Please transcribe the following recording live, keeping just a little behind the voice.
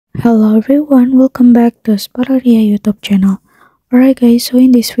Hello everyone, welcome back to Pencarian YouTube channel. Alright guys, so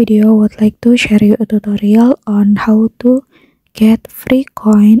in this video I would like to share you a tutorial on how to get free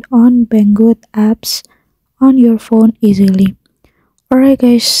coin on Banggood apps on your phone easily. Alright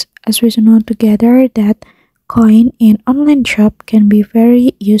guys, as we know together that coin in online shop can be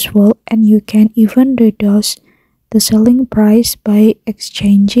very useful, and you can even reduce the selling price by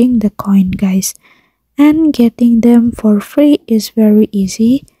exchanging the coin guys. And getting them for free is very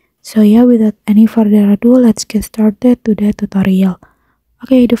easy. So yeah, without any further ado, let's get started to the tutorial.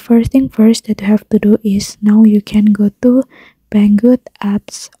 Okay, the first thing first that you have to do is now you can go to Banggood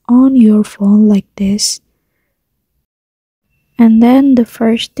apps on your phone like this. And then the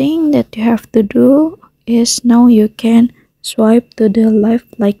first thing that you have to do is now you can swipe to the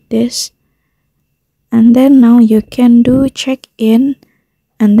left like this. And then now you can do check in,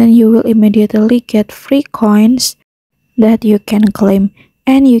 and then you will immediately get free coins that you can claim.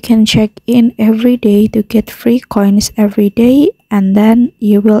 And you can check in every day to get free coins every day, and then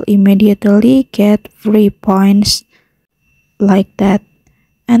you will immediately get free points like that.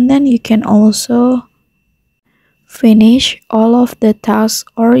 And then you can also finish all of the tasks,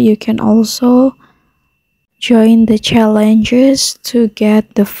 or you can also join the challenges to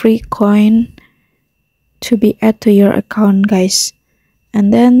get the free coin to be added to your account guys.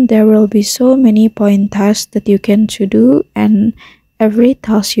 And then there will be so many point tasks that you can to do, and every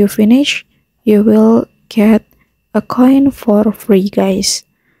task you finish you will get a coin for free guys.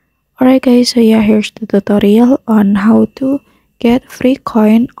 Alright guys, so yeah, here's the tutorial on how to get free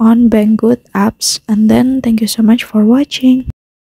coin on Banggood apps, and then thank you so much for watching.